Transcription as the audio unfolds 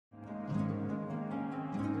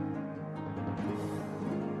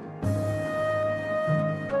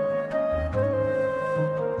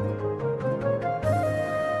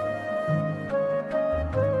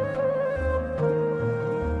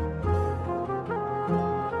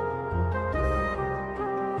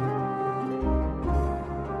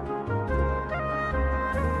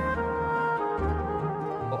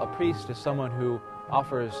priest is someone who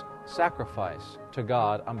offers sacrifice to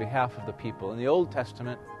God on behalf of the people. In the Old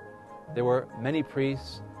Testament, there were many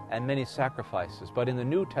priests and many sacrifices, but in the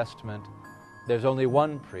New Testament, there's only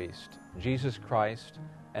one priest, Jesus Christ,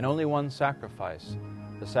 and only one sacrifice,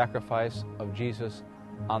 the sacrifice of Jesus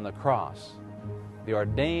on the cross. The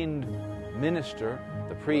ordained minister,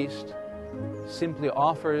 the priest, simply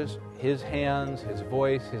offers his hands, his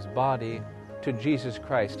voice, his body to Jesus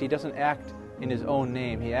Christ. He doesn't act in his own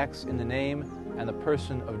name. He acts in the name and the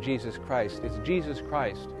person of Jesus Christ. It's Jesus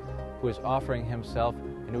Christ who is offering himself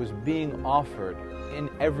and who is being offered in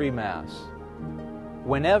every Mass.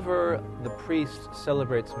 Whenever the priest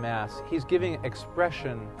celebrates Mass, he's giving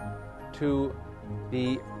expression to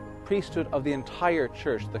the priesthood of the entire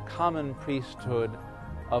church, the common priesthood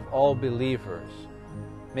of all believers,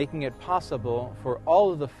 making it possible for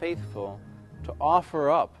all of the faithful to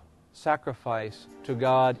offer up sacrifice to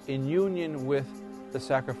God in union with the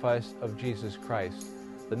sacrifice of Jesus Christ.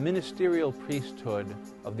 The ministerial priesthood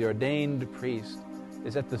of the ordained priest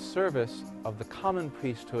is at the service of the common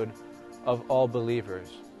priesthood of all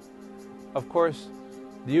believers. Of course,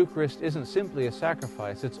 the Eucharist isn't simply a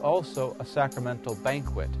sacrifice, it's also a sacramental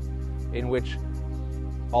banquet in which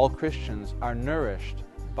all Christians are nourished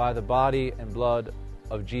by the body and blood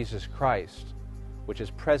of Jesus Christ, which is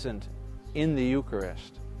present in the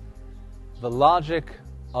Eucharist. The logic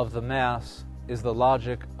of the Mass is the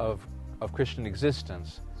logic of Christian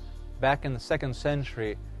existence. Back in the 2nd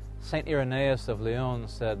century, St. Irenaeus of Lyon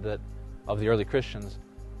said that, of the early Christians,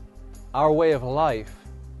 our way of life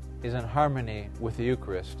is in harmony with the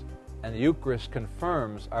Eucharist, and the Eucharist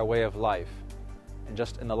confirms our way of life. And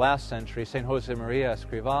just in the last century, St. Josemaría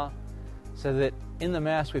Escrivá said that in the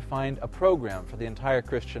Mass we find a program for the entire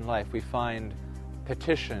Christian life. We find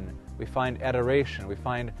petition, we find adoration, we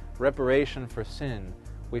find reparation for sin,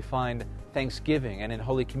 we find thanksgiving, and in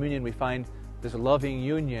Holy Communion we find this loving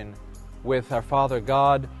union with our Father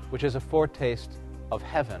God, which is a foretaste of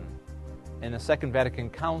heaven. In the Second Vatican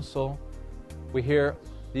Council, we hear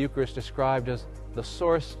the Eucharist described as the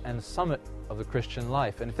source and summit of the Christian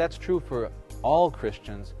life. And if that's true for all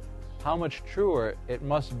Christians, how much truer it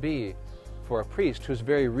must be for a priest whose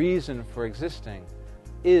very reason for existing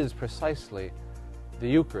is precisely the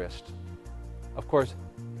Eucharist. Of course,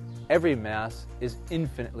 every Mass is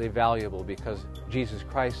infinitely valuable because Jesus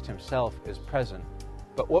Christ himself is present.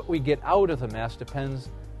 But what we get out of the Mass depends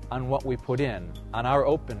on what we put in, on our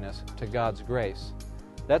openness to God's grace.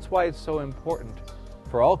 That's why it's so important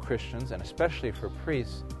for all Christians, and especially for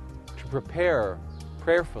priests, to prepare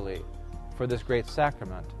prayerfully for this great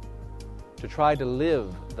sacrament, to try to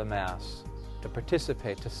live the Mass, to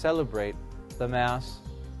participate, to celebrate the Mass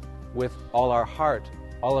with all our heart,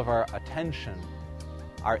 all of our attention,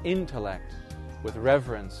 our intellect, with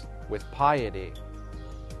reverence, with piety,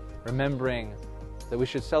 remembering that we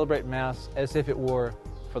should celebrate Mass as if it were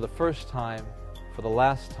for the first time, for the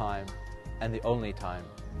last time, and the only time.